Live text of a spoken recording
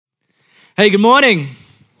Hey, good morning.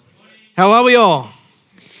 How are we all?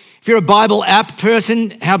 If you're a Bible app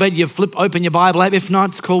person, how about you open your Bible app? If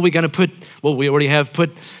not, it's cool. We're going to we already have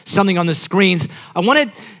put something on the screens. I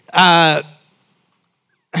want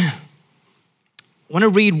to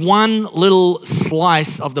read one little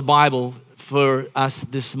slice of the Bible for us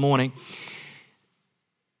this morning.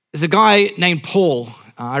 There's a guy named Paul.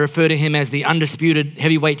 I refer to him as the undisputed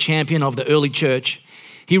heavyweight champion of the early church.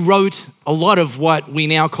 He wrote a lot of what we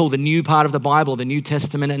now call the new part of the Bible, the New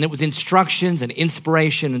Testament, and it was instructions and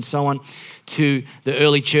inspiration and so on to the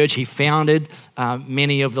early church. He founded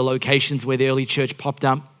many of the locations where the early church popped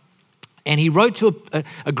up. And he wrote to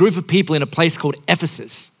a group of people in a place called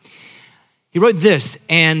Ephesus. He wrote this,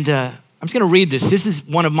 and I'm just going to read this. This is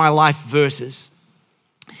one of my life verses.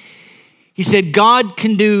 He said, God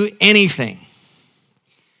can do anything.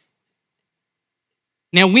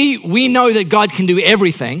 Now, we know that God can do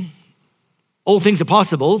everything. All things are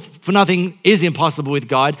possible, for nothing is impossible with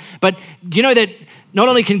God. But do you know that not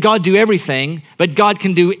only can God do everything, but God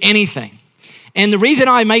can do anything? And the reason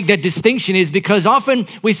I make that distinction is because often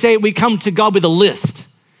we come to God with a list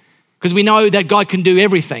because we know that God can do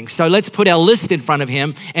everything. So let's put our list in front of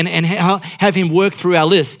him and have him work through our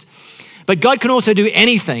list. But God can also do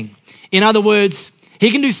anything. In other words,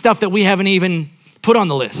 he can do stuff that we haven't even put on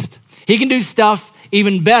the list. He can do stuff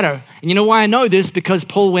even better. And you know why I know this? Because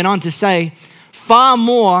Paul went on to say, far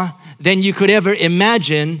more than you could ever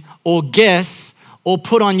imagine or guess or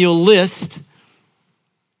put on your list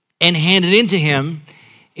and hand it into him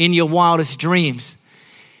in your wildest dreams.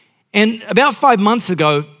 And about 5 months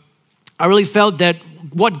ago, I really felt that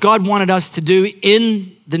what God wanted us to do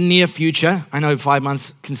in the near future, I know 5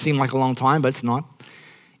 months can seem like a long time, but it's not,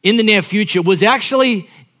 in the near future was actually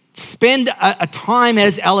spend a time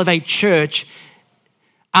as Elevate Church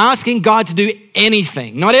asking God to do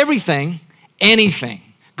anything, not everything, anything.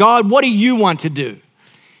 God, what do you want to do?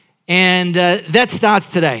 And that starts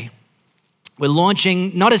today. We're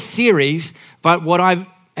launching not a series, but what I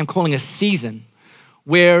am calling a season,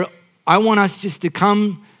 where I want us just to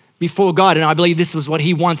come before God, and I believe this was what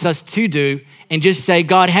he wants us to do, and just say,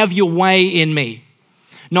 God, have your way in me.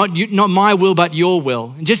 Not my will, but your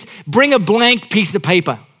will. And just bring a blank piece of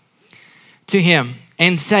paper to him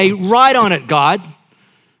and say, write on it, God,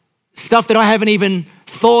 stuff that I haven't even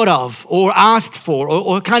thought of or asked for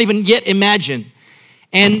or can't even yet imagine.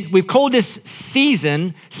 And we've called this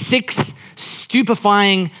season 6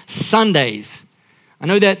 Stupefying Sundays. I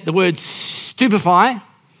know that the word stupefy,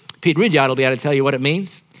 Pete Ridyard will be able to tell you what it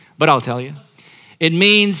means, but I'll tell you. It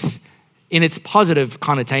means, in its positive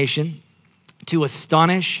connotation, to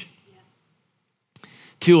astonish,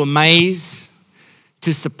 to amaze,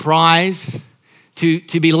 to surprise, to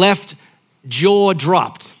be left jaw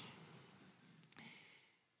dropped.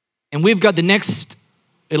 And we've got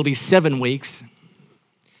it'll be 7 weeks,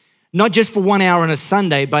 not just for 1 hour on a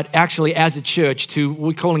Sunday, but actually as a church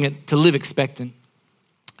we're calling it to live expectant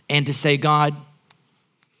and to say, God,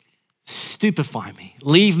 stupefy me,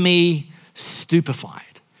 leave me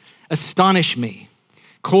stupefied, astonish me,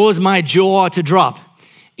 cause my jaw to drop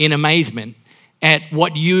in amazement at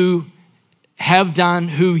what you have done,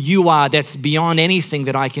 who you are, that's beyond anything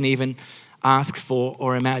that I can even ask for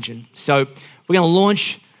or imagine. So we're going to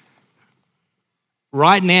launch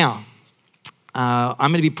right now. I'm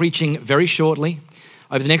going to be preaching very shortly.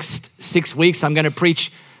 Over the next 6 weeks, I'm going to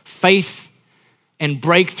preach faith and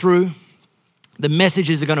breakthrough. The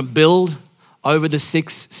messages are going to build over the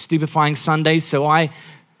 6 Stupefying Sundays. So I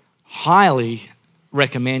highly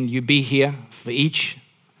recommend you be here for each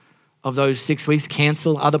of those 6 weeks.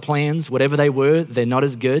 Cancel other plans, whatever they were, they're not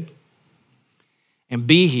as good. And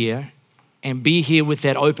be here with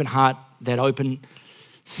that open heart, that open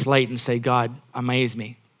slate, and say, God, amaze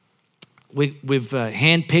me. We've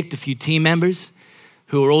handpicked a few team members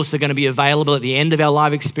who are also going to be available at the end of our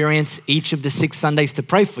live experience, each of the 6 Sundays, to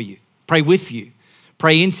pray for you, pray with you,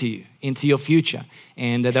 pray into you, into your future.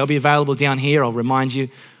 And they'll be available down here. I'll remind you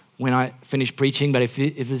when I finish preaching. But if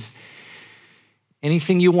there's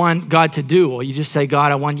anything you want God to do, or you just say,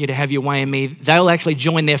 God, I want you to have your way in me, they'll actually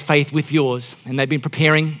join their faith with yours. And they've been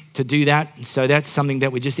preparing to do that. And so that's something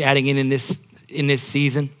that we're just adding in this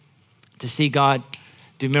season, to see God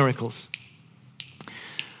do miracles.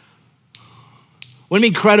 Wouldn't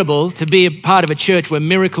it be incredible to be a part of a church where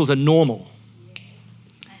miracles are normal?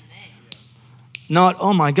 Not,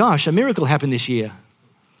 oh my gosh, a miracle happened this year.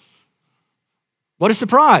 What a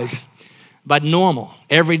surprise. But normal,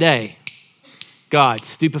 every day. God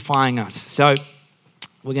stupefying us. So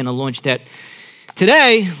we're going to launch that.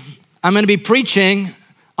 Today, I'm going to be preaching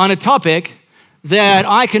on a topic that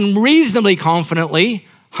I can reasonably confidently,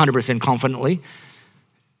 100% confidently,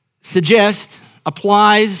 suggest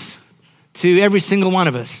applies to every single one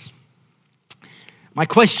of us. My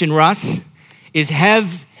question, Russ, is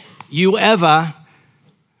have you ever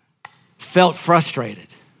felt frustrated?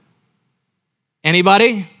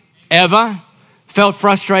 Anybody ever felt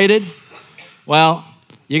frustrated? Well,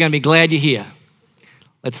 you're going to be glad you're here.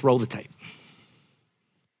 Let's roll the tape.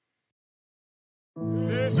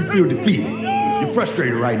 You feel defeated. You're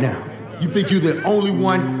frustrated right now. You think you're the only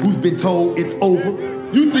one who's been told it's over.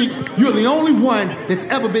 You think you're the only one that's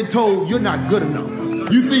ever been told you're not good enough.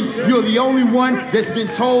 You think you're the only one that's been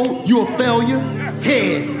told you're a failure.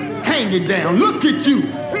 Head hanging down. Look at you.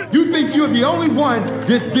 You think you're the only one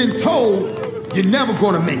that's been told you're never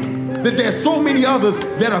gonna make it. That there's so many others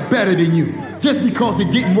that are better than you. Just because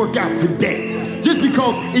it didn't work out today. Just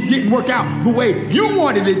because it didn't work out the way you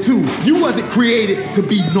wanted it to. You wasn't created to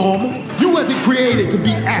be normal. You wasn't created to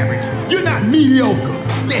be average. You're not mediocre.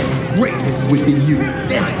 There's greatness within you.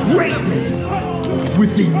 There's greatness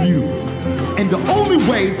within you. And the only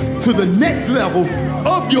way to the next level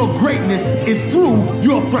of your greatness is through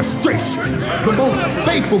your frustration. The most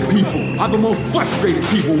faithful people are the most frustrated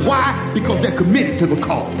people. Why? Because they're committed to the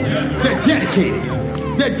cause. They're dedicated.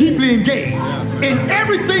 They're deeply engaged. In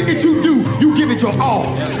everything that you do, you give it your all.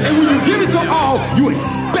 And when you give it your all, you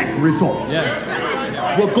expect results. Yes.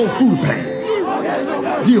 Well, go through the pain.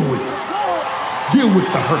 Deal with it. Deal with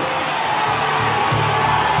the hurt.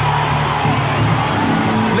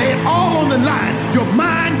 Lay it all on the line. Your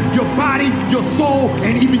mind, your body, your soul,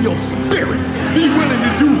 and even your spirit. Be willing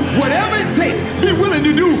to do whatever it takes. Be willing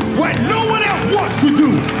to do what no one else wants to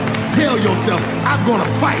do. Tell yourself, I'm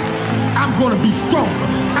gonna fight. I'm gonna be stronger.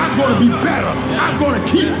 I'm gonna be better. I'm gonna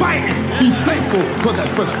keep fighting. Be thankful for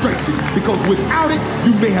that frustration, because without it,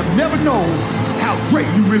 you may have never known how great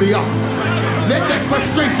you really are. Let that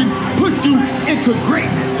frustration push you into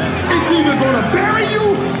greatness. It's either gonna bury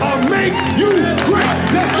you or make you great.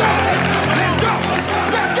 Let's go! Let's go!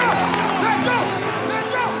 Let's go! Let's go! Let's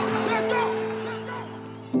go! Let's go! Let's go!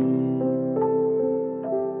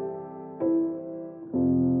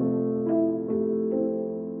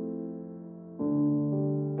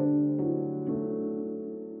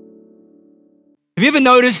 Have you ever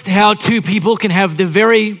noticed how two people can have the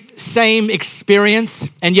very same experience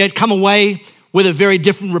and yet come away with a very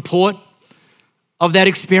different report of that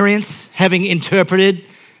experience, having interpreted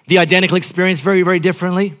the identical experience very, very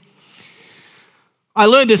differently? I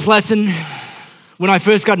learned this lesson when I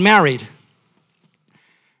first got married,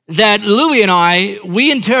 that Louie and I,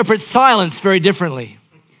 we interpret silence very differently.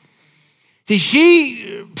 See,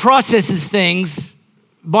 she processes things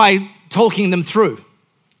by talking them through.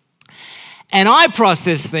 And I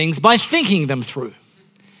process things by thinking them through.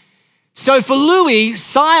 So for Louie,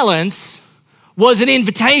 silence was an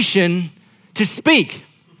invitation to speak.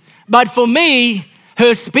 But for me,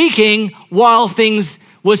 her speaking while things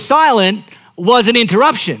were silent was an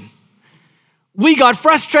interruption. We got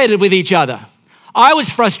frustrated with each other. I was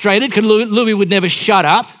frustrated because Louie would never shut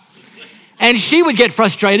up. And she would get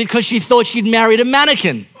frustrated because she thought she'd married a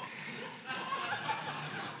mannequin.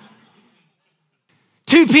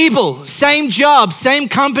 Two people, same job, same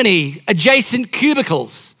company, adjacent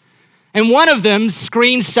cubicles. And one of them's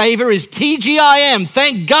screensaver is TGIM.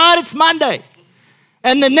 Thank God it's Monday.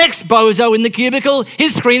 And the next bozo in the cubicle,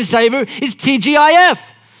 his screensaver is TGIF.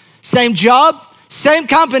 Same job, same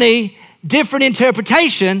company, different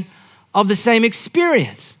interpretation of the same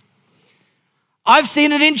experience. I've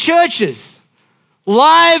seen it in churches,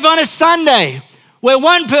 live on a Sunday, where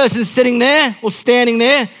one person's sitting there or standing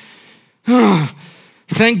there.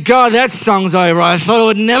 Thank God that song's over. I thought it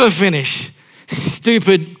would never finish.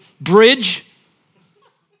 Stupid bridge.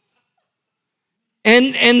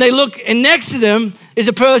 And they look, and next to them is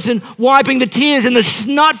a person wiping the tears and the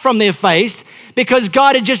snot from their face because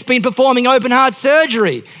God had just been performing open heart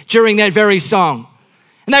surgery during that very song.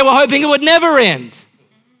 And they were hoping it would never end.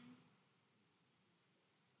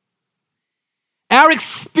 Our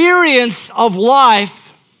experience of life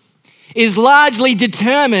is largely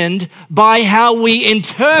determined by how we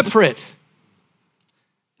interpret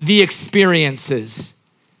the experiences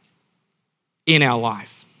in our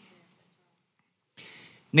life.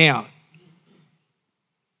 Now,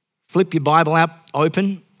 flip your Bible app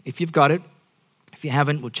open if you've got it. If you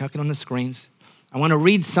haven't, we'll chuck it on the screens. I want to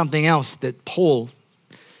read something else that Paul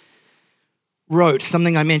wrote,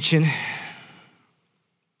 something I mentioned.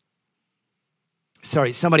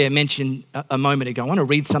 Somebody I mentioned a moment ago. I want to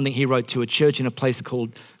read something he wrote to a church in a place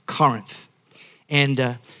called Corinth.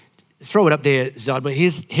 And throw it up there, Zod, but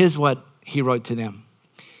here's what he wrote to them.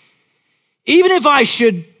 Even if I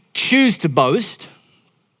should choose to boast,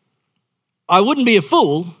 I wouldn't be a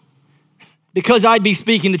fool because I'd be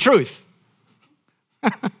speaking the truth.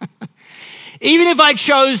 Even if I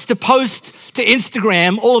chose to post to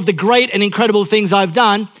Instagram all of the great and incredible things I've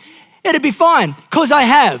done, it'd be fine because I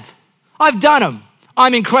have. I've done them.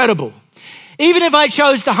 I'm incredible. Even if I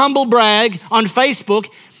chose to humble brag on Facebook,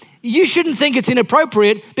 you shouldn't think it's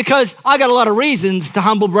inappropriate because I got a lot of reasons to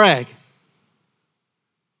humble brag.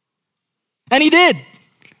 And he did.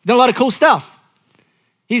 Did a lot of cool stuff.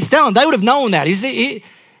 He's telling them, they would have known that.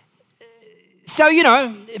 So,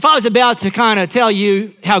 if I was about to kind of tell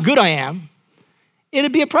you how good I am,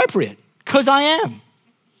 it'd be appropriate because I am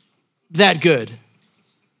that good.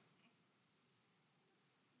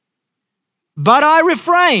 But I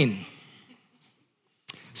refrain,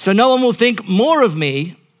 so no one will think more of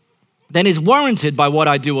me than is warranted by what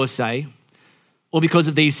I do or say, or because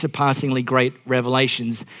of these surpassingly great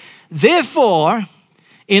revelations. Therefore,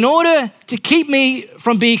 in order to keep me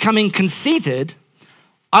from becoming conceited,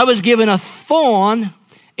 I was given a thorn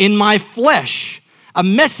in my flesh, a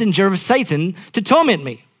messenger of Satan to torment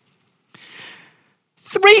me.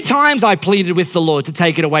 3 times I pleaded with the Lord to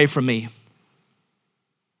take it away from me.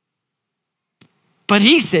 But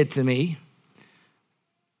he said to me,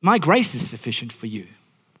 my grace is sufficient for you,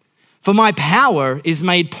 for my power is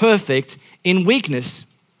made perfect in weakness.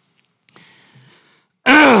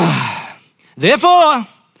 Therefore,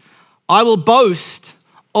 I will boast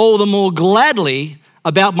all the more gladly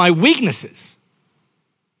about my weaknesses,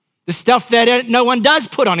 the stuff that no one does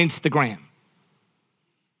put on Instagram.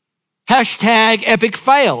 Hashtag epic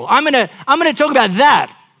fail. I'm gonna talk about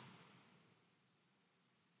that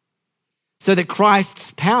so that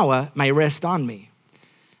Christ's power may rest on me.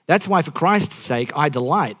 That's why, for Christ's sake, I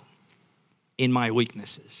delight in my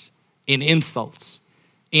weaknesses, in insults,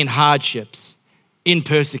 in hardships, in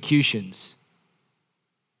persecutions.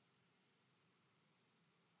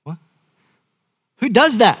 What? Who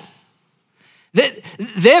does that?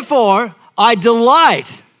 Therefore, I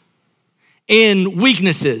delight in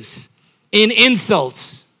weaknesses, in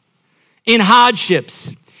insults, in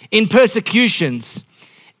hardships, in persecutions,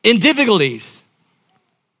 in difficulties.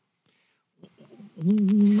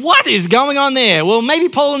 What is going on there? Well, maybe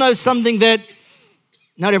Paul knows something that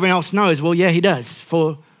not everyone else knows. Well, yeah, he does.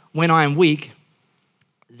 For when I am weak,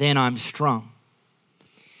 then I'm strong.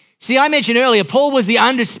 See, I mentioned earlier, Paul was the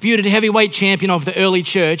undisputed heavyweight champion of the early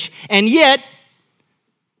church, and yet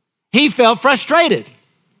he felt frustrated.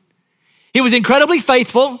 He was incredibly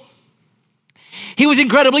faithful, he was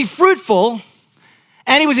incredibly fruitful,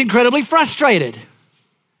 and he was incredibly frustrated.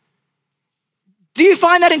 Do you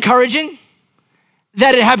find that encouraging?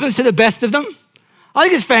 That it happens to the best of them? I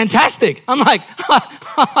think it's fantastic. I'm like,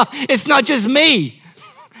 it's not just me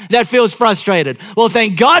that feels frustrated. Well,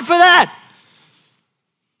 thank God for that.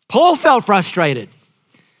 Paul felt frustrated.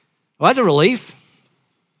 Well, that's a relief.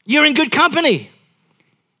 You're in good company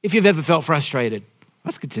if you've ever felt frustrated.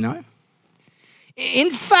 That's good to know. In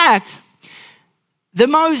fact, the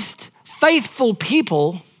most faithful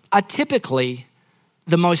people are typically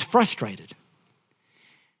the most frustrated,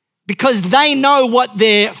 because they know what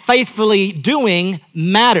they're faithfully doing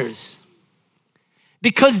matters,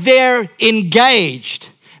 because they're engaged,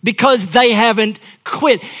 because they haven't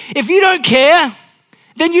quit. If you don't care,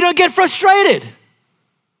 then you don't get frustrated,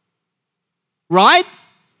 right?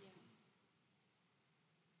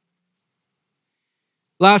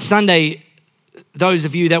 Last Sunday, those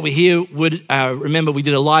of you that were here would remember we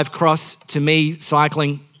did a live cross to me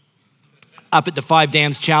cycling up at the 5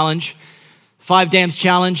 Dams Challenge. 5 Dams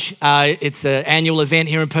Challenge, it's an annual event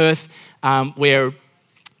here in Perth where a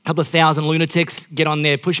couple of thousand lunatics get on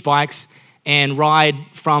their push bikes and ride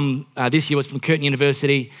from, this year was from Curtin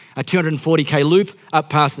University, a 240K loop up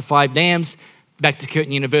past the 5 Dams, back to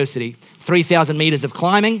Curtin University. 3,000 meters of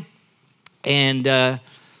climbing, and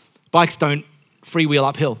bikes don't freewheel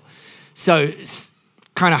uphill. So it's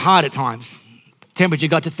kind of hard at times. Temperature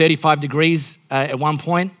got to 35 degrees at one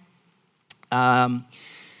point.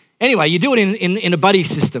 Anyway, you do it in a buddy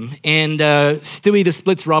system. And Stewie the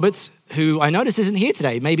Splits Roberts, who I notice isn't here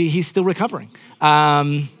today, maybe he's still recovering.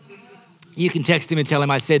 You can text him and tell him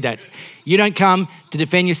I said that. You don't come to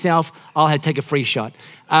defend yourself, I'll take a free shot.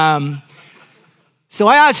 So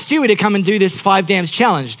I asked Stewie to come and do this 5 Dams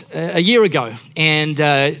Challenge a year ago. And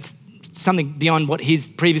it's something beyond what he's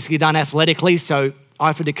previously done athletically. So I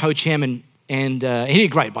offered to coach him, and he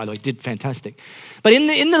did great, by the way, did fantastic. But in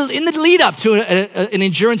the lead up to an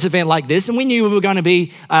endurance event like this, and we knew we were going to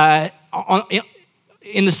be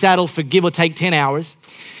in the saddle for give or take 10 hours,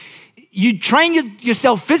 you train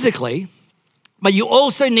yourself physically, but you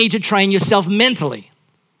also need to train yourself mentally.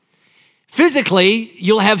 Physically,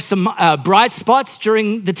 you'll have some bright spots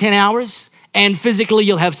during the 10 hours, And physically,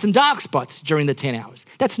 you'll have some dark spots during the 10 hours.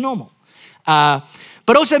 That's normal.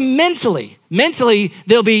 But also mentally,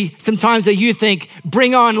 there'll be some times that you think,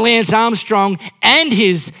 bring on Lance Armstrong and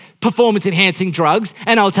his performance-enhancing drugs,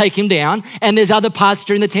 and I'll take him down. And there's other parts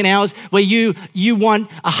during the 10 hours where you want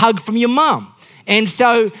a hug from your mum. And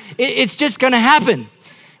so it's just going to happen.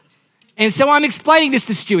 And so I'm explaining this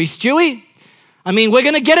to Stewie. Stewie, we're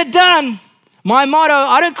going to get it done. My motto,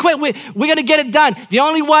 I don't quit. We're going to get it done. The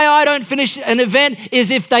only way I don't finish an event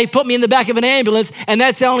is if they put me in the back of an ambulance, and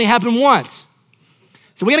that's only happened once.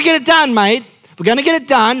 So we're going to get it done, mate. We're going to get it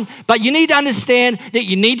done, but you need to understand that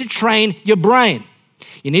you need to train your brain.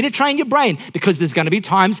 You need to train your brain because there's going to be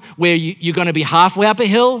times where you're going to be halfway up a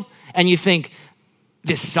hill and you think,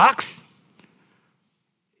 this sucks.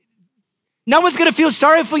 No one's going to feel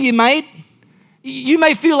sorry for you, mate. You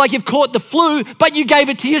may feel like you've caught the flu, but you gave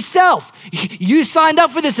it to yourself. You signed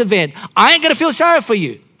up for this event. I ain't going to feel sorry for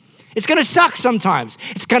you. It's going to suck sometimes.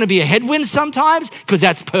 It's going to be a headwind sometimes because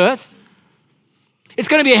that's Perth. It's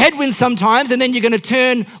going to be a headwind sometimes, and then you're going to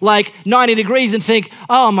turn like 90 degrees and think,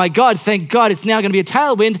 oh my God, thank God, it's now going to be a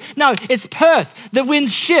tailwind. No, it's Perth. The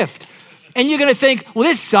winds shift. And you're going to think, well,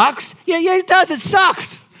 this sucks. Yeah, it does. It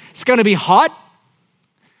sucks. It's going to be hot.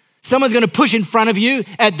 Someone's going to push in front of you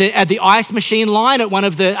at the ice machine line at one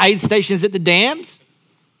of the aid stations at the dams.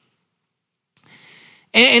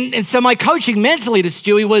 And so my coaching mentally to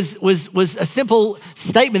Stewie was a simple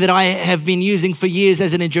statement that I have been using for years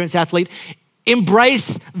as an endurance athlete.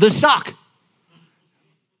 Embrace the suck.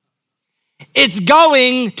 It's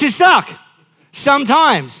going to suck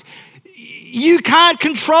sometimes. You can't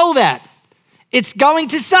control that. It's going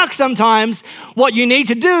to suck sometimes. What you need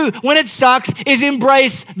to do when it sucks is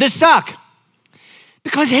embrace the suck.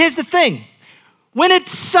 Because here's the thing. When it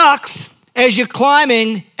sucks, as you're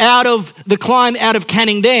climbing out of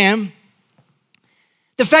Canning Dam,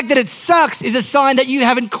 the fact that it sucks is a sign that you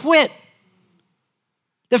haven't quit.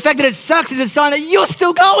 The fact that it sucks is a sign that you're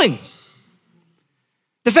still going.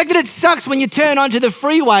 The fact that it sucks when you turn onto the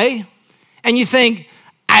freeway and you think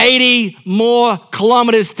 80 more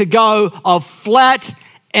kilometers to go of flat,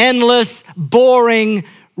 endless, boring,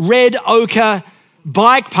 red ochre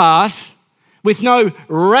bike path with no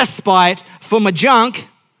respite for my junk.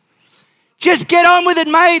 Just get on with it,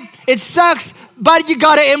 mate. It sucks, but you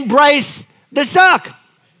got to embrace the suck.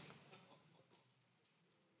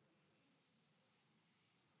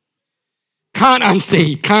 Can't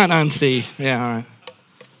unsee. Yeah, all right.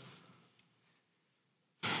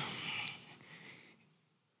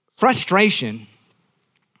 Frustration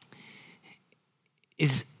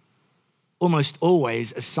is almost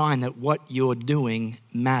always a sign that what you're doing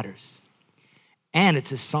matters. And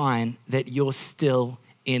it's a sign that you're still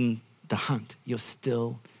in the hunt. You're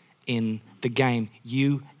still in the game.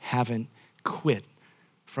 You haven't quit.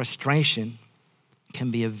 Frustration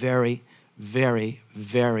can be a very, very,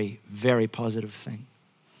 very, very positive thing.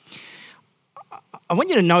 I want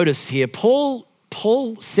you to notice here, Paul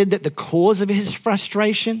said that the cause of his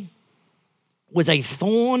frustration was a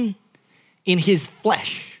thorn in his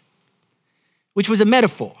flesh, which was a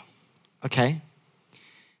metaphor, okay?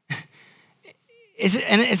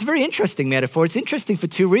 And it's a very interesting metaphor. It's interesting for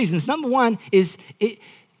two reasons. Number one is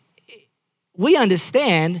we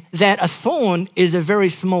understand that a thorn is a very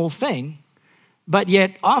small thing, but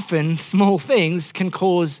yet often small things can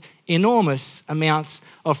cause enormous amounts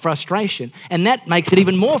of frustration. And that makes it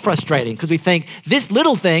even more frustrating because we think this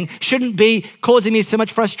little thing shouldn't be causing me so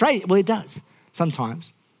much frustration. Well, it does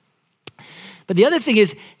sometimes. But the other thing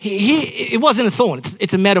is, it wasn't a thorn.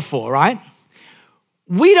 It's a metaphor, right?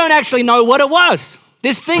 We don't actually know what it was.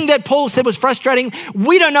 This thing that Paul said was frustrating,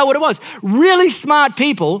 we don't know what it was. Really smart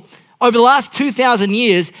people over the last 2,000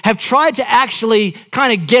 years have tried to actually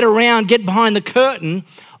kind of get behind the curtain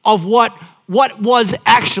of what was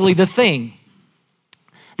actually the thing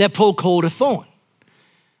that Paul called a thorn.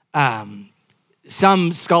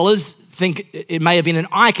 Some scholars think it may have been an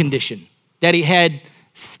eye condition, that he had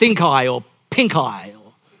stink eye or pink eye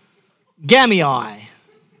or gammy eye.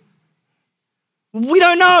 We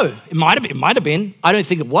don't know. It might have been. I don't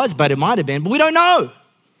think it was, but it might have been. But we don't know.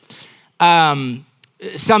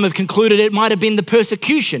 Some have concluded it might have been the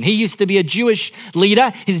persecution. He used to be a Jewish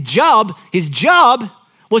leader. His job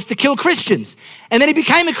was to kill Christians. And then he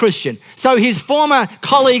became a Christian. So his former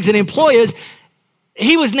colleagues and employers,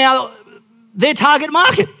 he was now their target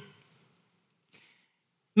market.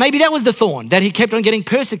 Maybe that was the thorn, that he kept on getting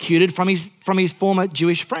persecuted from his former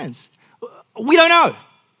Jewish friends. We don't know.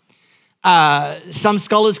 Some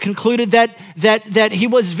scholars concluded that he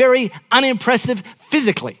was very unimpressive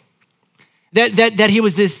physically. That he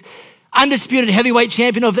was this undisputed heavyweight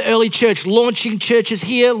champion of the early church, launching churches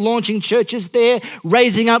here, launching churches there,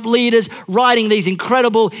 raising up leaders, writing these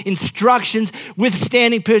incredible instructions,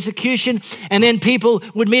 withstanding persecution. And then people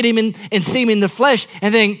would meet him and see him in the flesh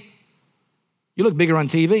and think, you look bigger on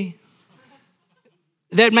TV.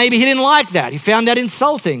 That maybe he didn't like that. He found that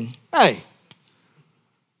insulting. Hey,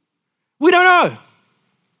 we don't know.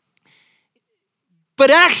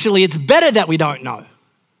 But actually, it's better that we don't know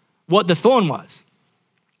what the thorn was.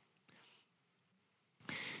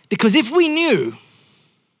 Because if we knew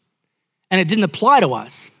and it didn't apply to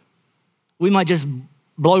us, we might just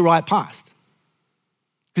blow right past.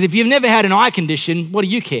 Because if you've never had an eye condition, what do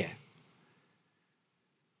you care?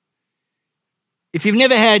 If you've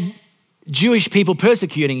never had Jewish people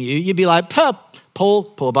persecuting you, you'd be like, Paul,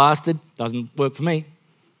 poor bastard, doesn't work for me,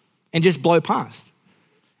 and just blow past.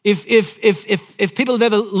 If people have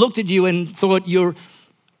ever looked at you and thought you're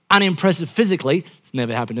unimpressive physically, it's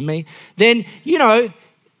never happened to me, then,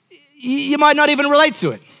 you might not even relate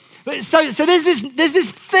to it. So there's this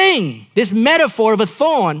thing, this metaphor of a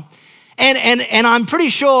thorn, and I'm pretty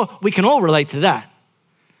sure we can all relate to that.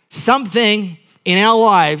 Something in our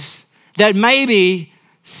lives that may be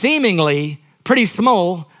seemingly pretty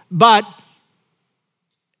small, but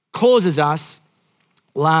causes us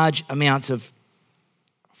large amounts of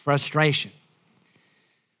frustration.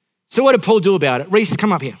 So what did Paul do about it? Reese,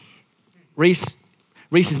 come up here. Reese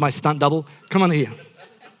is my stunt double. Come on here.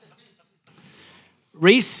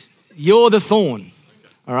 Reese, you're the thorn,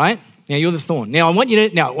 all right? Now, you're the thorn. Now, I want you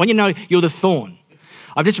to know you're the thorn.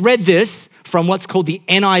 I've just read this from what's called the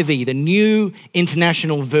NIV, the New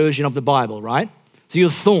International Version of the Bible, right? So you're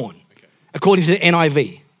the thorn, according to the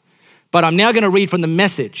NIV. But I'm now going to read from the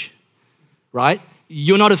Message, right?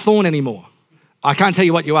 You're not a thorn anymore. I can't tell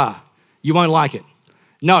you what you are. You won't like it.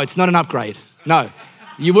 No, it's not an upgrade. No.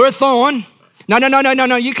 You were a thorn. No,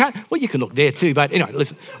 you can't. Well, you can look there too, but anyway,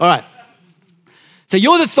 listen. All right. So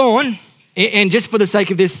you're the thorn, and just for the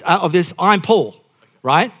sake of this, I'm Paul,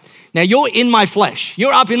 right? Now you're in my flesh.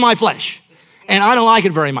 You're up in my flesh, and I don't like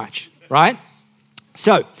it very much, right?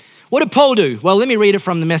 So what did Paul do? Well, let me read it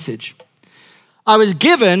from the Message. I was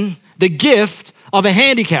given the gift of a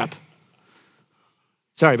handicap.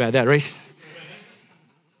 Sorry about that, Reese.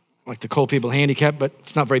 I like to call people handicapped, but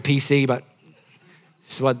it's not very PC, but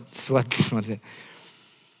it's what's it.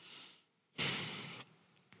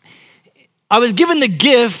 I was given the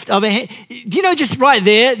gift of a, do you know, just right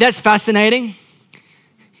there, that's fascinating.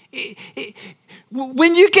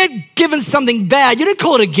 When you get given something bad, you don't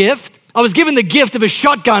call it a gift. I was given the gift of a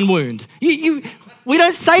shotgun wound. We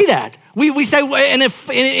don't say that. We say an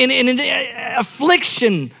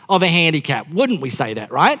affliction of a handicap. Wouldn't we say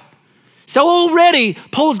that, right? So already,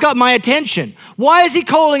 Paul's got my attention. Why is he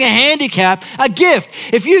calling a handicap a gift?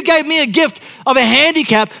 If you gave me a gift of a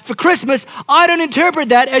handicap for Christmas, I don't interpret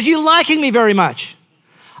that as you liking me very much.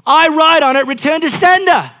 I write on it, return to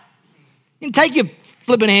sender. You can take your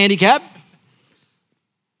flipping handicap.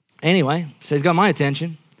 Anyway, so he's got my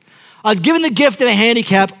attention. I was given the gift of a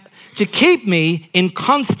handicap to keep me in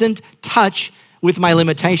constant touch with my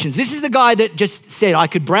limitations. This is the guy that just said I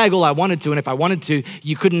could brag all I wanted to, and if I wanted to,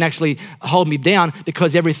 you couldn't actually hold me down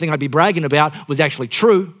because everything I'd be bragging about was actually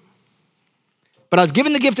true. But I was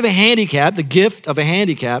given the gift of a handicap,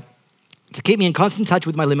 to keep me in constant touch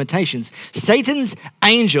with my limitations. Satan's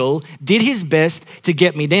angel did his best to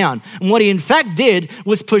get me down. And what he in fact did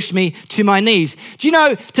was push me to my knees. Do you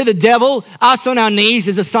know, to the devil, us on our knees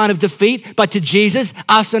is a sign of defeat, but to Jesus,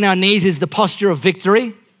 us on our knees is the posture of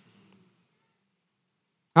victory.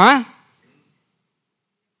 Huh?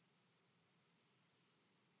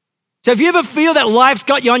 So if you ever feel that life's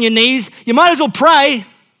got you on your knees, you might as well pray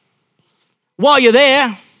while you're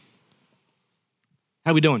there.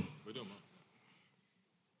 How we doing?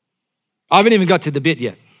 I haven't even got to the bit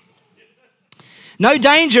yet. No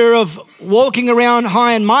danger of walking around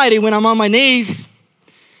high and mighty when I'm on my knees.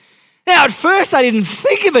 Now, at first, I didn't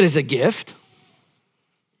think of it as a gift.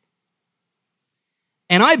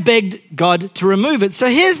 And I begged God to remove it. So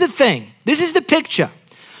here's the thing. This is the picture.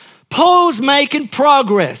 Paul's making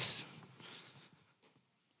progress.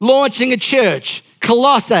 Launching a church.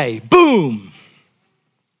 Colossae, boom.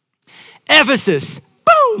 Ephesus,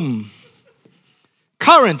 boom.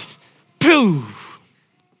 Corinth, boom.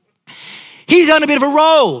 He's on a bit of a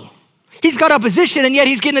roll. He's got opposition and yet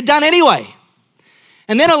he's getting it done anyway.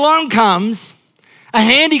 And then along comes a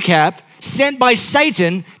handicap sent by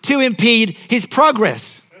Satan to impede his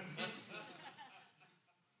progress.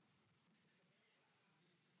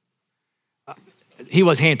 He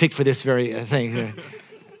was handpicked for this very thing.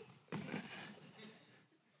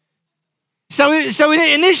 So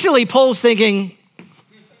initially, Paul's thinking,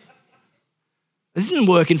 This isn't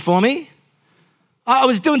working for me. I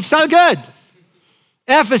was doing so good.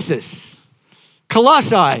 Ephesus,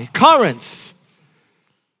 Colossae, Corinth,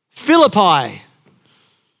 Philippi.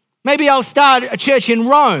 Maybe I'll start a church in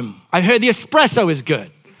Rome. I heard the espresso is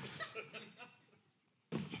good.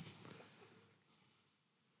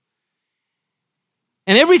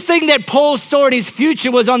 And everything that Paul saw in his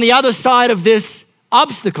future was on the other side of this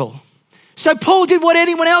obstacle. So Paul did what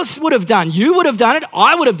anyone else would have done. You would have done it.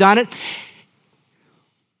 I would have done it.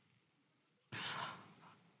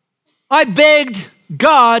 I begged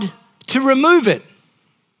God to remove it.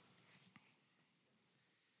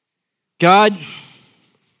 God,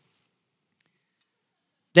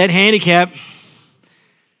 that handicap,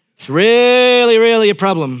 it's really, really a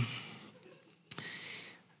problem.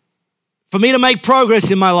 For me to make progress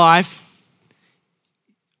in my life,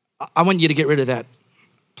 I want you to get rid of that,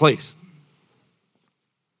 please.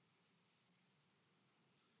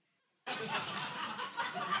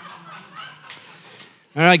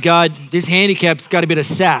 All right, God, this handicap's got a bit of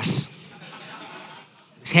sass.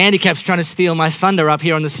 This handicap's trying to steal my thunder up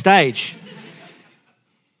here on the stage.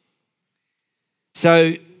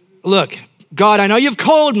 So, look, God, I know you've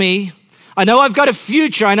called me. I know I've got a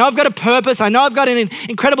future. I know I've got a purpose. I know I've got an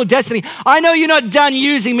incredible destiny. I know you're not done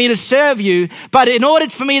using me to serve you, but in order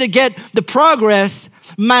for me to get the progress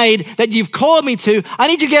made that you've called me to, I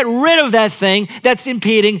need to get rid of that thing that's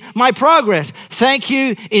impeding my progress. Thank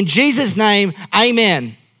you. In Jesus' name,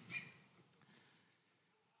 amen.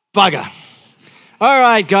 Bugger. All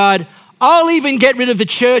right, God, I'll even get rid of the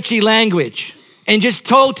churchy language and just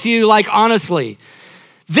talk to you like honestly.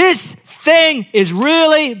 This thing is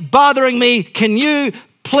really bothering me. Can you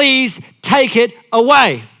please take it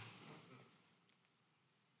away?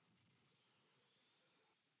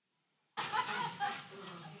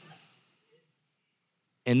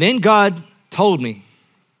 And then God told me,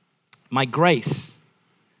 my grace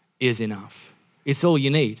is enough. It's all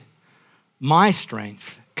you need. My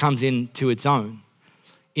strength comes into its own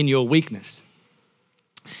in your weakness.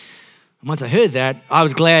 And once I heard that, I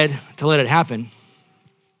was glad to let it happen.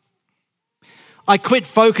 I quit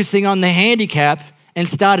focusing on the handicap and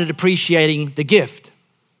started appreciating the gift.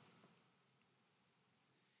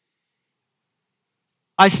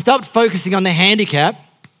 I stopped focusing on the handicap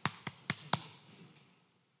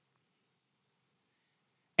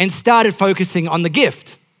and started focusing on the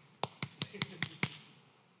gift.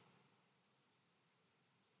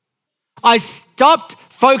 I stopped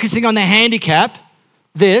focusing on the handicap,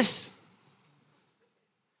 this,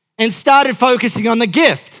 and started focusing on the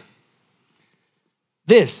gift,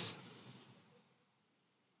 this.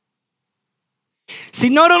 See,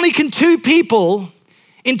 not only can two people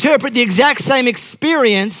interpret the exact same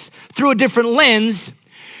experience through a different lens,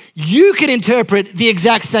 you can interpret the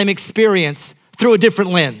exact same experience through a different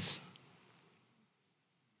lens.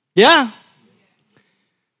 Yeah?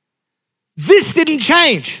 This didn't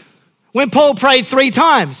change when Paul prayed 3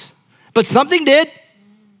 times, but something did.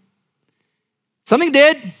 Something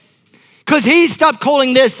did. Because he stopped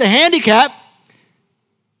calling this a handicap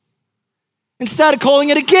and started calling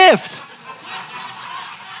it a gift.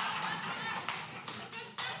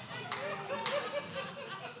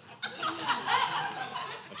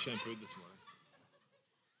 I shampooed this morning.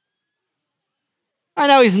 I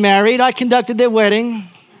know he's married. I conducted their wedding.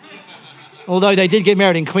 Although they did get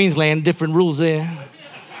married in Queensland, different rules there.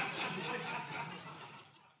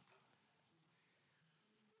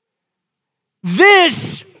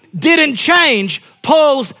 This didn't change.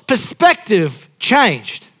 Paul's perspective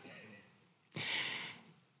changed.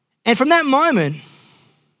 And from that moment,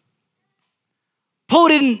 Paul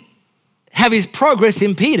didn't have his progress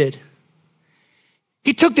impeded.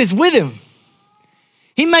 He took this with him.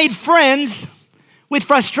 He made friends with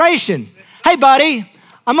frustration. Hey, buddy,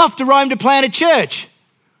 I'm off to Rome to plant a church.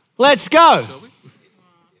 Let's go.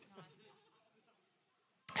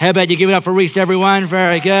 How about you give it up for Reese, everyone?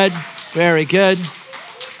 Very good. Very good.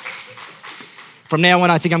 From now on,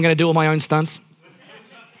 I think I'm going to do all my own stunts.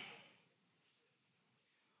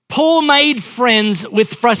 Paul made friends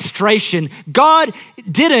with frustration. God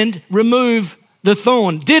didn't remove the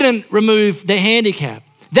thorn, didn't remove the handicap.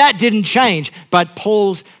 That didn't change, but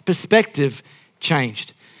Paul's perspective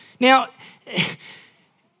changed. Now,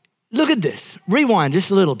 look at this. Rewind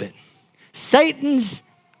just a little bit. Satan's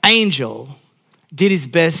angel did his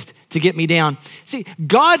best to get me down. See,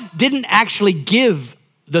 God didn't actually give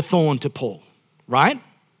the thorn to Paul, right?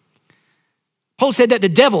 Paul said that the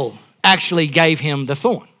devil actually gave him the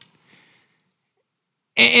thorn.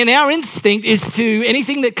 And our instinct is to,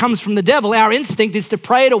 anything that comes from the devil, our instinct is to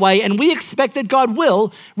pray it away, and we expect that God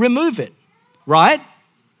will remove it, right?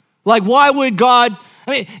 Like, why would God,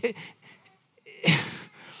 I mean,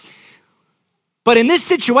 But in this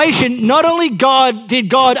situation, not only did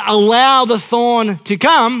God allow the thorn to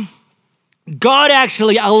come, God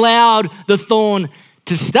actually allowed the thorn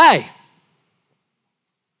to stay.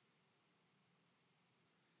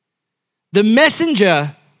 The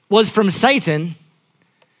messenger was from Satan,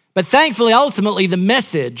 but thankfully, ultimately, the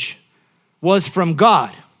message was from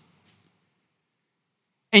God.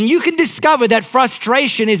 And you can discover that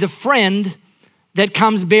frustration is a friend that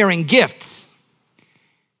comes bearing gifts,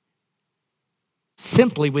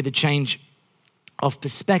 simply with a change of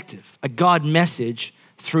perspective, a God message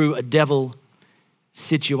through a devil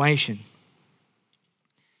situation.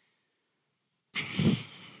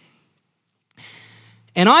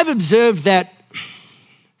 And I've observed that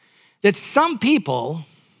some people,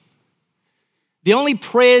 the only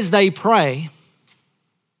prayers they pray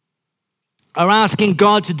are asking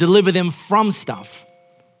God to deliver them from stuff.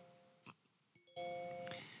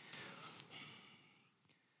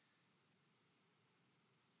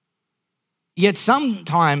 Yet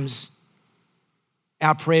sometimes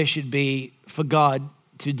our prayer should be for God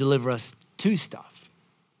to deliver us to stuff,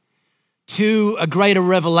 to a greater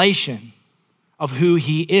revelation of who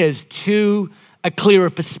he is, to a clearer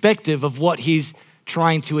perspective of what he's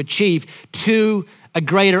trying to achieve, to a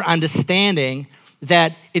greater understanding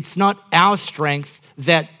that it's not our strength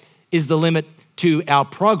that is the limit to our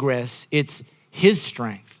progress, it's his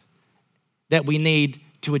strength that we need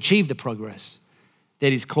to achieve the progress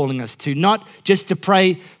that he's calling us to. Not just to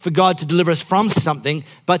pray for God to deliver us from something,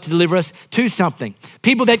 but to deliver us to something.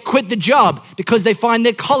 People that quit the job because they find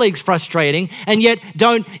their colleagues frustrating and yet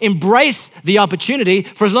don't embrace the opportunity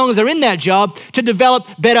for as long as they're in that job to develop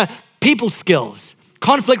better people skills,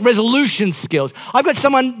 conflict resolution skills. I've got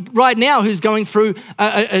someone right now who's going through,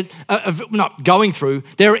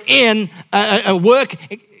 they're in a work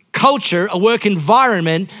culture, a work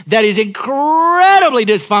environment that is incredibly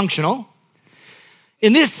dysfunctional.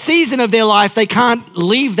 In this season of their life, they can't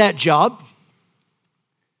leave that job.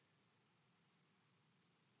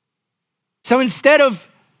 So instead of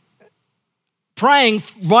praying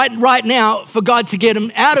right now for God to get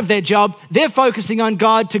them out of that job, they're focusing on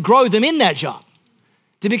God to grow them in that job,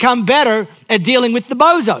 to become better at dealing with the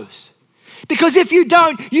bozos. Because if you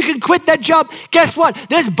don't, you can quit that job. Guess what?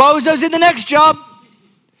 There's bozos in the next job,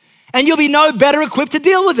 and you'll be no better equipped to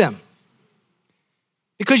deal with them.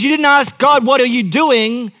 Because you didn't ask God, what are you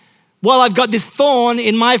doing while I've got this thorn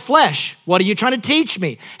in my flesh? What are you trying to teach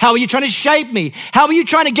me? How are you trying to shape me? How are you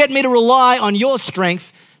trying to get me to rely on your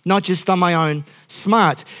strength, not just on my own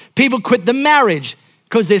smarts? People quit the marriage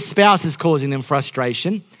because their spouse is causing them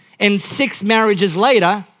frustration. And 6 marriages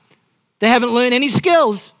later, they haven't learned any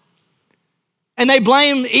skills. And they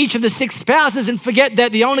blame each of the 6 spouses and forget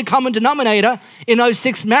that the only common denominator in those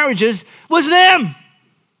 6 marriages was them.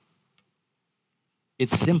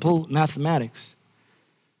 It's simple mathematics.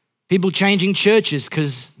 People changing churches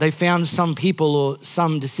because they found some people or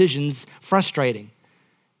some decisions frustrating.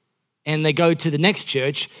 And they go to the next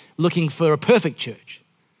church looking for a perfect church.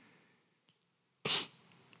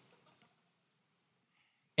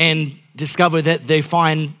 And discover that they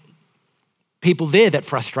find people there that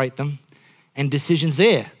frustrate them and decisions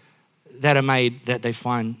there that are made that they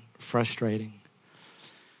find frustrating.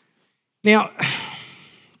 Now,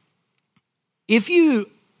 if you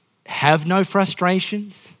have no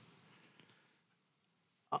frustrations,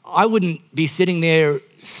 I wouldn't be sitting there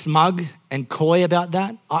smug and coy about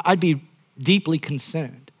that. I'd be deeply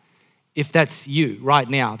concerned if that's you right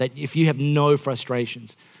now, that if you have no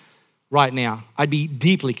frustrations right now, I'd be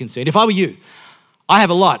deeply concerned. If I were you, I have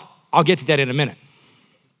a lot. I'll get to that in a minute.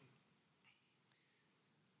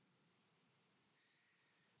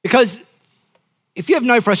 Because if you have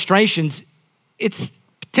no frustrations, it's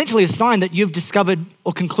potentially a sign that you've discovered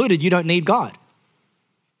or concluded you don't need God.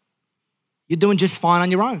 You're doing just fine on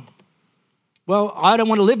your own. Well, I don't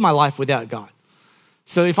want to live my life without God.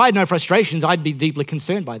 So if I had no frustrations, I'd be deeply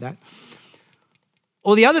concerned by that.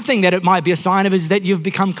 Or the other thing that it might be a sign of is that you've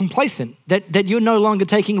become complacent, that you're no longer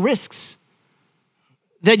taking risks,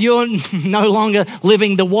 that you're no longer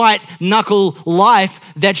living the white knuckle life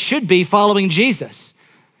that should be following Jesus,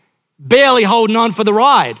 barely holding on for the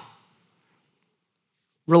ride,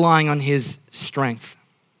 relying on his strength.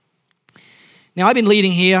 Now, I've been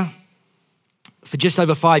leading here for just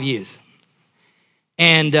over 5 years.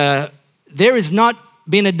 And there has not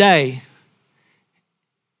been a day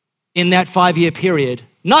in that 5-year period,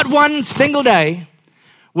 not one single day,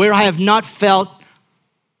 where I have not felt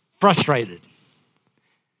frustrated.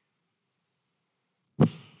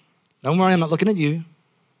 Don't worry, I'm not looking at you.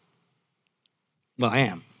 Well, I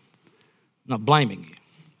am. I'm not blaming you.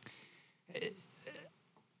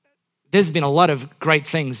 there's been a lot of great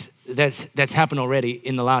things that's happened already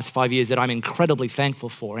in the last 5 years that I'm incredibly thankful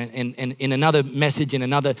for. And in another message, in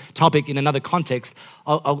another topic, in another context,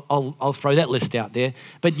 I'll throw that list out there.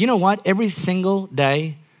 But you know what? Every single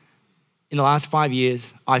day in the last 5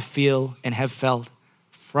 years, I feel and have felt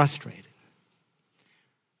frustrated.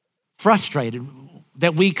 Frustrated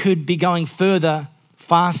that we could be going further,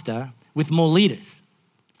 faster with more leaders.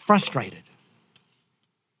 Frustrated.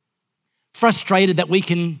 Frustrated that we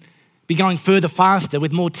can be going further, faster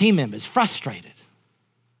with more team members. Frustrated.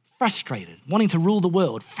 Frustrated. Wanting to rule the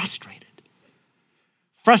world. Frustrated.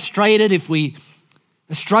 Frustrated if we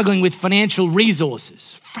are struggling with financial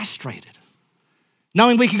resources. Frustrated.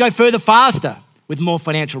 Knowing we could go further, faster with more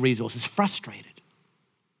financial resources. Frustrated.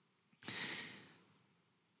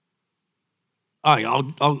 All right,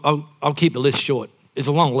 I'll keep the list short. It's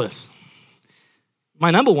a long list. My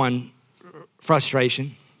number one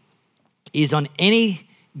frustration is on any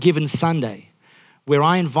given Sunday where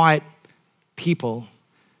I invite people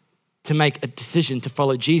to make a decision to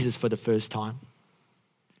follow Jesus for the first time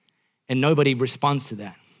and nobody responds to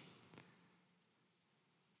that.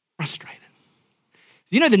 Frustrated.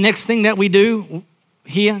 You know the next thing that we do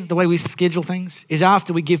here, the way we schedule things, is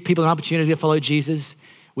after we give people an opportunity to follow Jesus,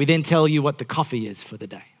 we then tell you what the coffee is for the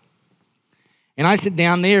day. And I sit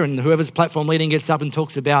down there and whoever's platform leading gets up and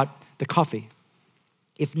talks about the coffee.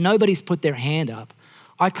 If nobody's put their hand up,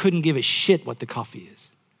 I couldn't give a shit what the coffee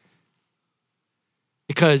is.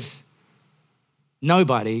 Because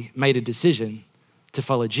nobody made a decision to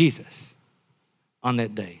follow Jesus on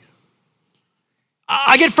that day.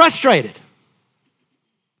 I get frustrated.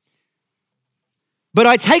 But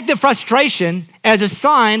I take the frustration as a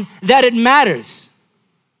sign that it matters.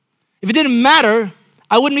 If it didn't matter,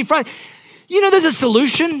 I wouldn't be frustrated. You know, there's a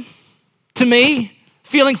solution to me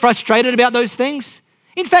feeling frustrated about those things.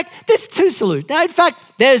 In fact, there's two solutions. Now, in fact,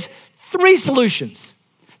 there's three solutions.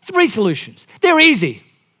 Three solutions. They're easy.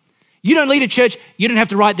 You don't lead a church, you don't have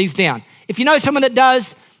to write these down. If you know someone that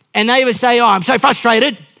does and they ever say, oh, I'm so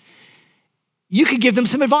frustrated, you could give them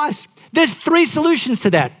some advice. There's three solutions to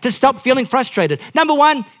that, to stop feeling frustrated. Number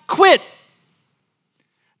one, quit.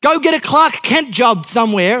 Go get a Clark Kent job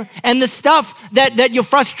somewhere, and the stuff that you're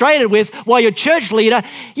frustrated with while you're church leader,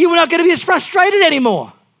 you're not going to be as frustrated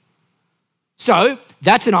anymore. So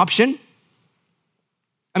that's an option.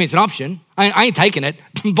 I mean, it's an option. I ain't taking it,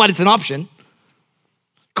 but it's an option.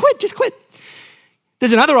 Quit, just quit.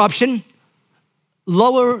 There's another option.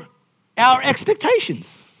 Lower our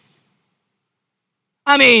expectations.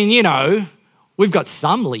 I mean, you know, we've got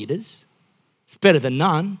some leaders. It's better than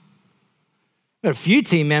none. We've got a few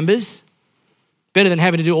team members. Better than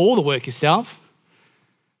having to do all the work yourself.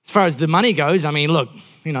 As far as the money goes, I mean, look,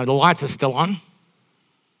 you know, the lights are still on. At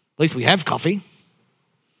least we have coffee.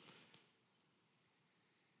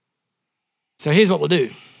 So here's what we'll do.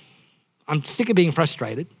 I'm sick of being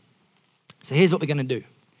frustrated. So here's what we're going to do.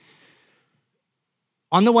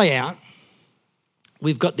 On the way out,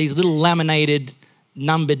 we've got these little laminated,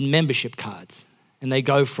 numbered membership cards. And they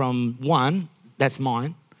go from 1, that's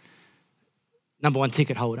mine, number 1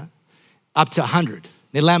 ticket holder, up to 100.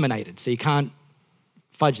 They're laminated, so you can't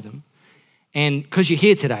fudge them. And because you're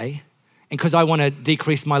here today, and because I want to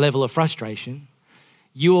decrease my level of frustration,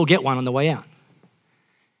 you will get one on the way out.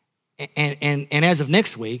 And as of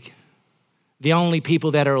next week, the only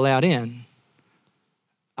people that are allowed in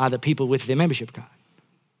are the people with their membership card.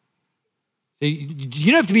 So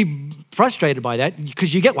you don't have to be frustrated by that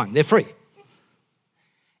because you get one, they're free.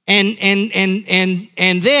 And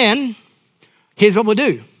then here's what we'll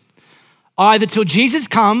do. Either till Jesus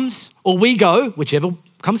comes or we go, whichever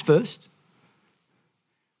comes first,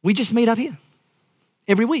 we just meet up here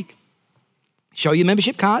every week. Show your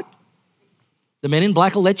membership card. The men in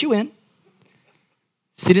black will let you in.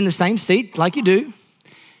 Sit in the same seat like you do.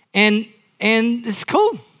 And it's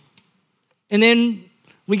cool. And then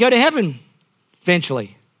we go to heaven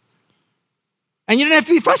eventually. And you don't have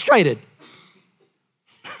to be frustrated.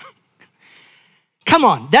 Come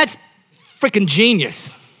on, that's freaking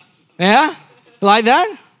genius. Yeah? Like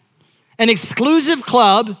that? An exclusive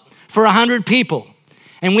club for 100 people.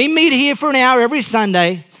 And we meet here for an hour every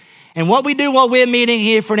Sunday. And what we do while we're meeting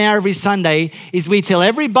here for an hour every Sunday is we tell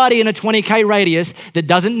everybody in a 20K radius that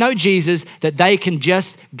doesn't know Jesus that they can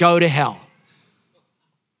just go to hell.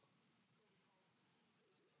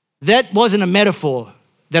 That wasn't a metaphor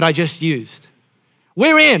that I just used.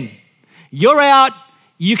 We're in. You're out.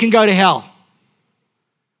 You can go to hell.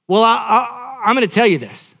 Well, I'm going to tell you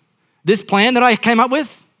this. This plan that I came up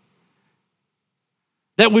with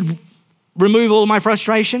that would remove all my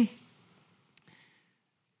frustration,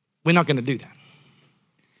 we're not going to do that.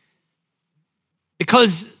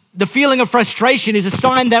 Because the feeling of frustration is a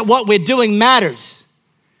sign that what we're doing matters,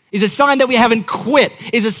 is a sign that we haven't quit,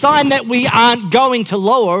 is a sign that we aren't going to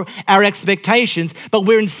lower our expectations, but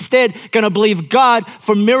we're instead going to believe God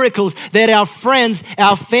for miracles that our friends,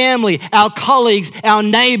 our family, our colleagues, our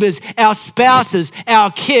neighbors, our spouses,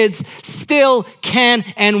 our kids still can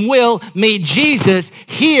and will meet Jesus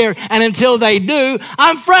here. And until they do,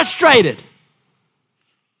 I'm frustrated.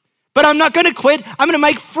 But I'm not going to quit. I'm going to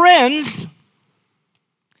make friends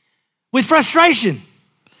with frustration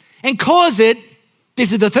and cause it,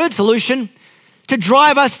 this is the third solution, to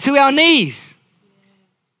drive us to our knees.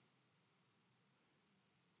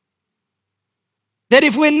 That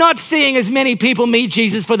if we're not seeing as many people meet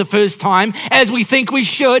Jesus for the first time as we think we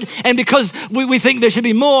should, and because we think there should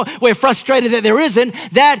be more, we're frustrated that there isn't,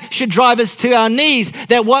 that should drive us to our knees.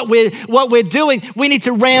 That what we're doing, we need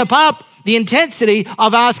to ramp up the intensity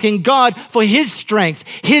of asking God for His strength,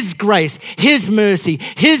 His grace, His mercy,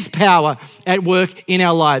 His power at work in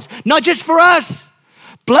our lives. Not just for us.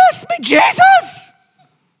 Bless me, Jesus.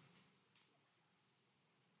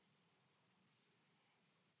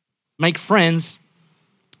 Make friends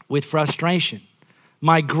with frustration.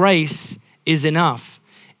 My grace is enough.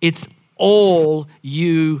 It's all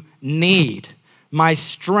you need. My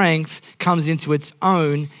strength comes into its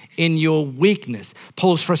own in your weakness.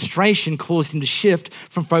 Paul's frustration caused him to shift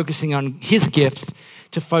from focusing on his gifts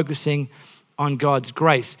to focusing on God's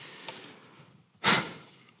grace.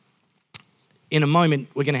 In a moment,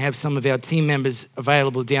 we're going to have some of our team members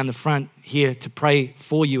available down the front here to pray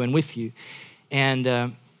for you and with you. And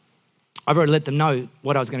I've already let them know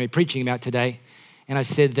what I was going to be preaching about today. And I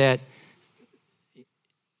said that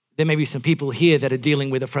there may be some people here that are dealing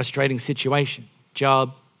with a frustrating situation.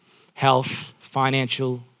 Job, health,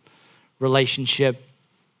 financial, relationship.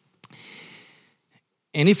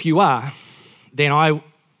 And if you are, then I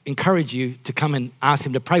encourage you to come and ask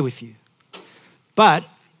him to pray with you. But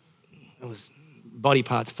it was body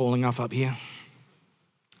parts falling off up here.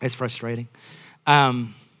 That's frustrating.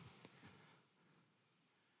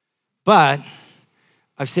 But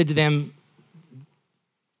I've said to them,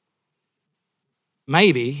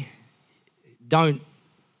 maybe don't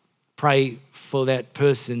pray for that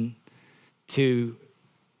person to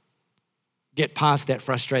get past that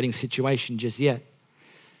frustrating situation just yet.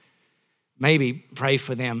 Maybe pray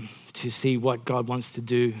for them to see what God wants to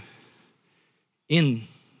do in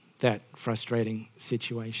that frustrating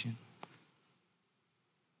situation.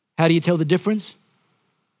 How do you tell the difference?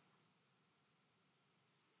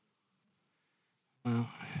 Well,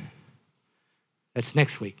 that's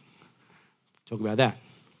next week. Talk about that.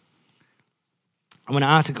 I'm going to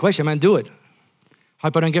ask a question. I'm going to do it.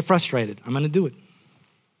 Hope I don't get frustrated. I'm going to do it.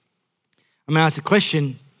 I'm going to ask a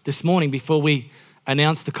question this morning before we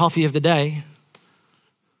announce the coffee of the day.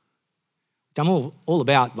 I'm all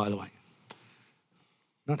about, by the way.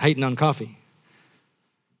 Not hating on coffee.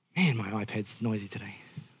 Man, my iPad's noisy today.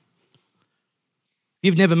 If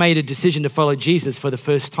you've never made a decision to follow Jesus for the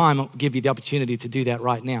first time, I'll give you the opportunity to do that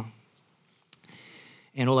right now.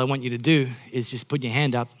 And all I want you to do is just put your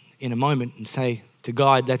hand up in a moment and say to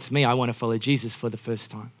God, that's me, I want to follow Jesus for the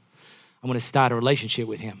first time. I want to start a relationship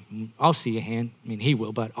with him. I'll see your hand. I mean, he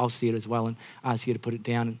will, but I'll see it as well and ask you to put it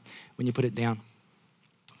down. And when you put it down,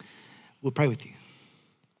 we'll pray with you.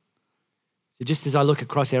 So just as I look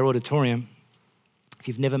across our auditorium, if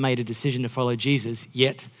you've never made a decision to follow Jesus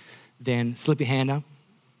yet, then slip your hand up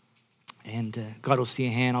and God will see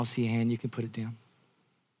your hand, I'll see your hand, you can put it down.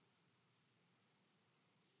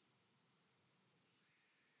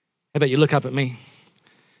 How about you look up at me?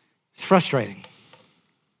 It's frustrating.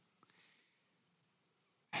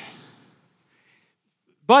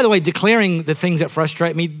 By the way, declaring the things that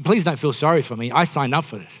frustrate me, please don't feel sorry for me. I signed up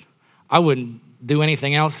for this. I wouldn't do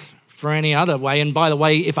anything else for any other way. And by the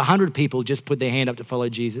way, if 100 people just put their hand up to follow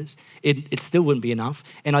Jesus, it still wouldn't be enough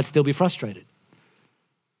and I'd still be frustrated.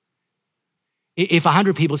 If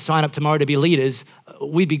 100 people sign up tomorrow to be leaders,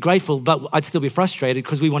 we'd be grateful, but I'd still be frustrated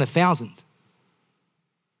because we want 1,000.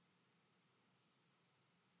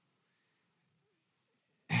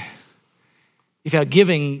 If our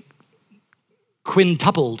giving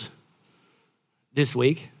quintupled this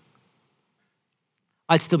week,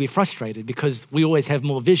 I'd still be frustrated because we always have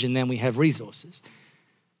more vision than we have resources,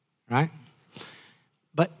 right?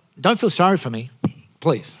 But don't feel sorry for me,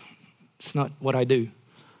 please. It's not what I do.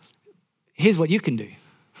 Here's what you can do.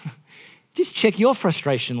 Just check your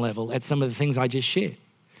frustration level at some of the things I just shared.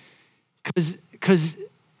 Because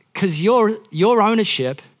your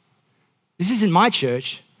ownership, this isn't my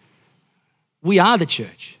church, we are the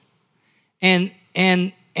church. And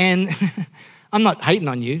I'm not hating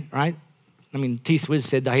on you, right? I mean, T Swizz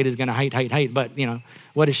said the hater's gonna hate, but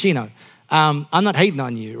what does she know? I'm not hating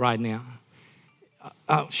on you right now.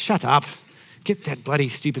 Oh, shut up. Get that bloody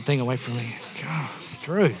stupid thing away from me. God, it's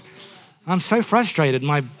true. I'm so frustrated.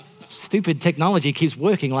 My stupid technology keeps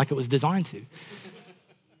working like it was designed to.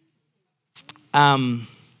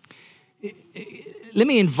 Let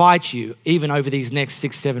me invite you, even over these next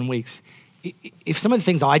 6-7 weeks, if some of the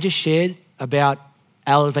things I just shared about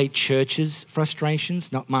Elevate Church's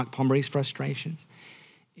frustrations, not Mark Pomeroy's frustrations,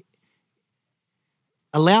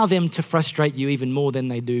 allow them to frustrate you even more than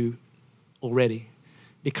they do already,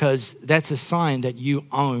 because that's a sign that you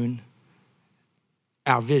own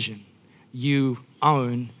our vision. You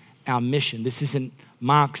own our mission. This isn't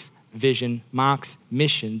Mark's vision, Mark's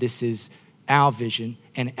mission. This is our vision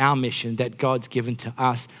and our mission that God's given to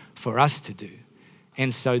us for us to do.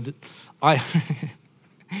 And so I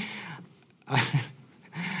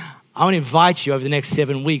want to invite you over the next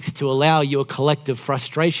 7 weeks to allow your collective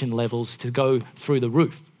frustration levels to go through the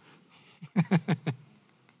roof.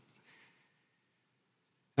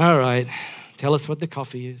 All right, tell us what the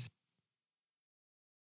coffee is.